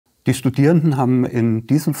Die Studierenden haben in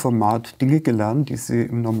diesem Format Dinge gelernt, die sie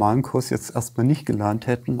im normalen Kurs jetzt erstmal nicht gelernt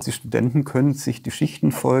hätten. Die Studenten können sich die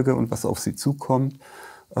Schichtenfolge und was auf sie zukommt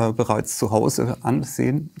bereits zu Hause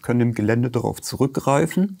ansehen, können im Gelände darauf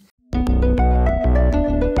zurückgreifen.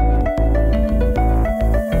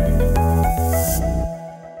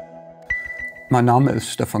 Mein Name ist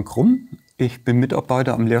Stefan Krumm. Ich bin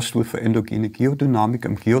Mitarbeiter am Lehrstuhl für Endogene Geodynamik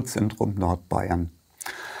im Geozentrum Nordbayern.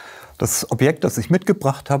 Das Objekt, das ich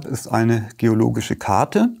mitgebracht habe, ist eine geologische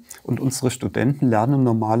Karte. Und unsere Studenten lernen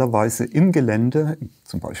normalerweise im Gelände,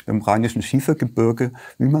 zum Beispiel im Rheinischen Schiefergebirge,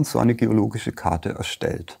 wie man so eine geologische Karte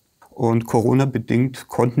erstellt. Und Corona-bedingt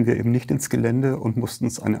konnten wir eben nicht ins Gelände und mussten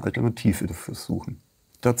uns eine Alternative dafür suchen.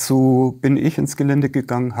 Dazu bin ich ins Gelände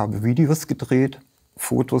gegangen, habe Videos gedreht,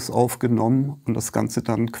 Fotos aufgenommen und das Ganze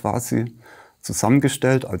dann quasi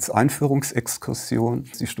zusammengestellt als Einführungsexkursion.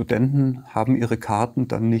 Die Studenten haben ihre Karten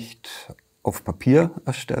dann nicht auf Papier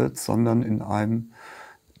erstellt, sondern in einem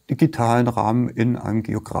digitalen Rahmen in einem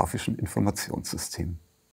geografischen Informationssystem.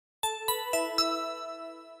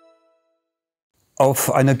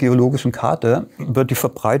 Auf einer geologischen Karte wird die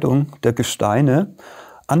Verbreitung der Gesteine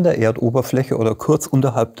an der Erdoberfläche oder kurz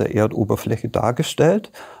unterhalb der Erdoberfläche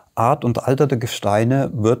dargestellt. Art und Alter der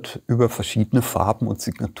Gesteine wird über verschiedene Farben und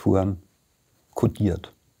Signaturen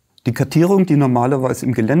kodiert. Die Kartierung, die normalerweise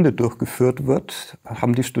im Gelände durchgeführt wird,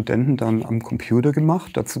 haben die Studenten dann am Computer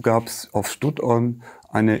gemacht. Dazu gab es auf Studon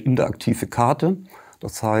eine interaktive Karte.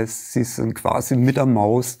 Das heißt, sie sind quasi mit der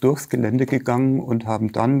Maus durchs Gelände gegangen und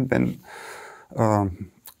haben dann, wenn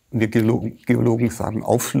wir Geologen sagen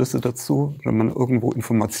Aufschlüsse dazu, wenn man irgendwo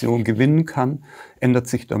Informationen gewinnen kann, ändert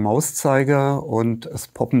sich der Mauszeiger und es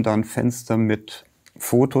poppen dann Fenster mit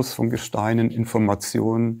Fotos von Gesteinen,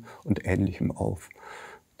 Informationen und Ähnlichem auf.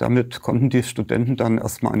 Damit konnten die Studenten dann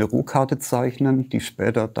erstmal eine Rohkarte zeichnen, die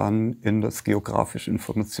später dann in das geografische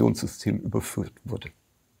Informationssystem überführt wurde.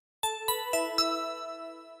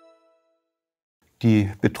 Die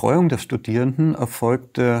Betreuung der Studierenden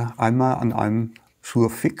erfolgte einmal an einem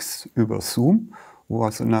Schulfix über Zoom, wo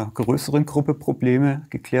also in einer größeren Gruppe Probleme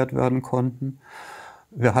geklärt werden konnten.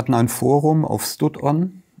 Wir hatten ein Forum auf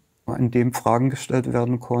Studon, in dem Fragen gestellt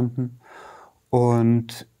werden konnten.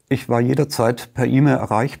 Und ich war jederzeit per E-Mail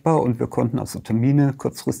erreichbar und wir konnten also Termine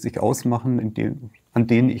kurzfristig ausmachen, an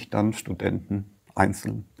denen ich dann Studenten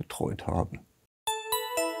einzeln betreut habe.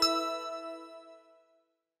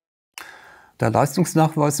 Der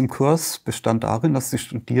Leistungsnachweis im Kurs bestand darin, dass die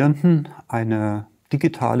Studierenden eine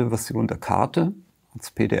digitale Version der Karte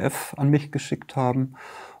als PDF an mich geschickt haben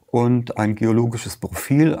und ein geologisches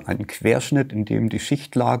Profil, einen Querschnitt, in dem die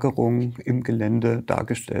Schichtlagerung im Gelände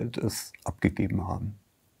dargestellt ist, abgegeben haben.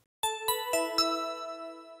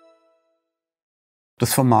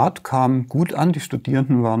 Das Format kam gut an. Die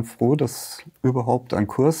Studierenden waren froh, dass überhaupt ein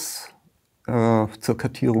Kurs zur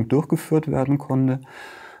Kartierung durchgeführt werden konnte.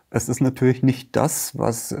 Es ist natürlich nicht das,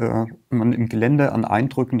 was man im Gelände an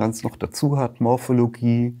Eindrücken dann noch dazu hat,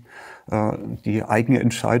 Morphologie, die eigene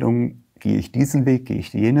Entscheidung, gehe ich diesen Weg, gehe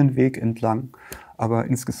ich jenen Weg entlang, aber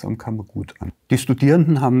insgesamt kam man gut an. Die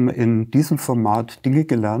Studierenden haben in diesem Format Dinge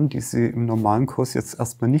gelernt, die sie im normalen Kurs jetzt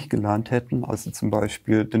erstmal nicht gelernt hätten, also zum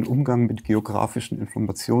Beispiel den Umgang mit geografischen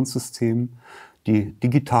Informationssystemen, die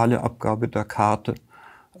digitale Abgabe der Karte,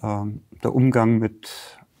 der Umgang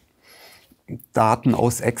mit Daten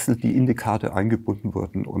aus Excel, die in die Karte eingebunden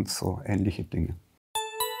wurden und so ähnliche Dinge.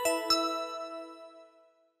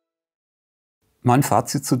 Mein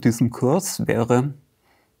Fazit zu diesem Kurs wäre,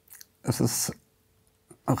 es ist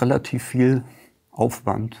relativ viel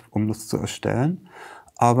Aufwand, um das zu erstellen,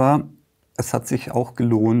 aber es hat sich auch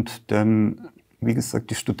gelohnt, denn wie gesagt,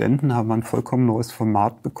 die Studenten haben ein vollkommen neues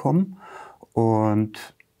Format bekommen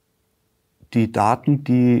und die Daten,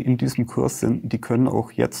 die in diesem Kurs sind, die können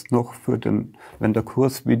auch jetzt noch wenn der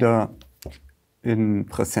Kurs wieder in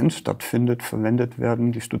Präsenz stattfindet, verwendet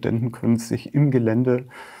werden. Die Studenten können sich im Gelände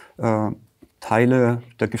Teile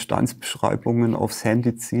der Gesteinsbeschreibungen aufs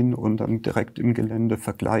Handy ziehen und dann direkt im Gelände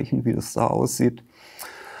vergleichen, wie es da aussieht.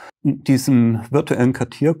 In diesem virtuellen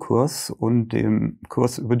Kartierkurs und dem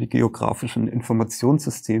Kurs über die geografischen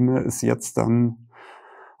Informationssysteme ist jetzt dann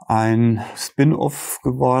ein Spin-off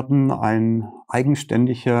geworden, ein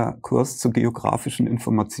eigenständiger Kurs zu geografischen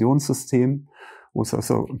Informationssystemen, wo es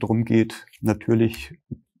also darum geht, natürlich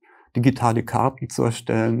digitale Karten zu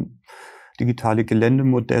erstellen, digitale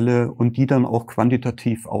Geländemodelle und die dann auch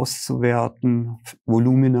quantitativ auszuwerten,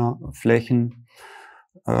 Volumina, Flächen,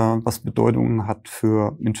 was Bedeutungen hat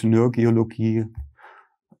für Ingenieurgeologie,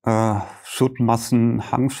 Schuttmassen,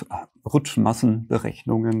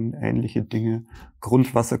 Rutschmassenberechnungen, ähnliche Dinge,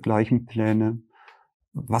 Grundwassergleichenpläne,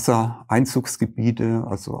 Wassereinzugsgebiete,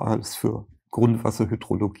 also alles für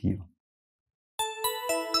Grundwasserhydrologie.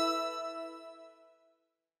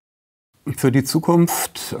 Für die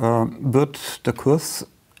Zukunft wird der Kurs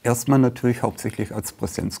erstmal natürlich hauptsächlich als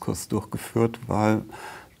Präsenzkurs durchgeführt, weil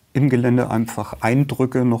im Gelände einfach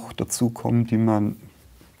Eindrücke noch dazukommen, die man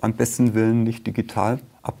beim besten Willen nicht digital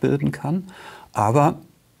abbilden kann. Aber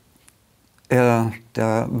der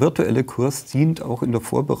virtuelle Kurs dient auch in der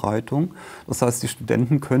Vorbereitung. Das heißt, die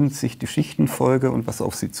Studenten können sich die Schichtenfolge und was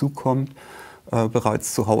auf sie zukommt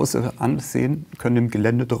bereits zu Hause ansehen, können im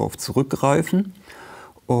Gelände darauf zurückgreifen.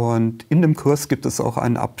 Und in dem Kurs gibt es auch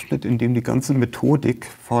einen Abschnitt, in dem die ganze Methodik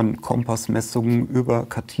von Kompassmessungen über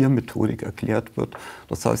Kartiermethodik erklärt wird.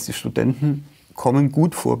 Das heißt, die Studenten kommen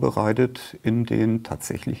gut vorbereitet in den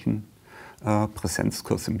tatsächlichen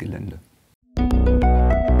Präsenzkurs im Gelände.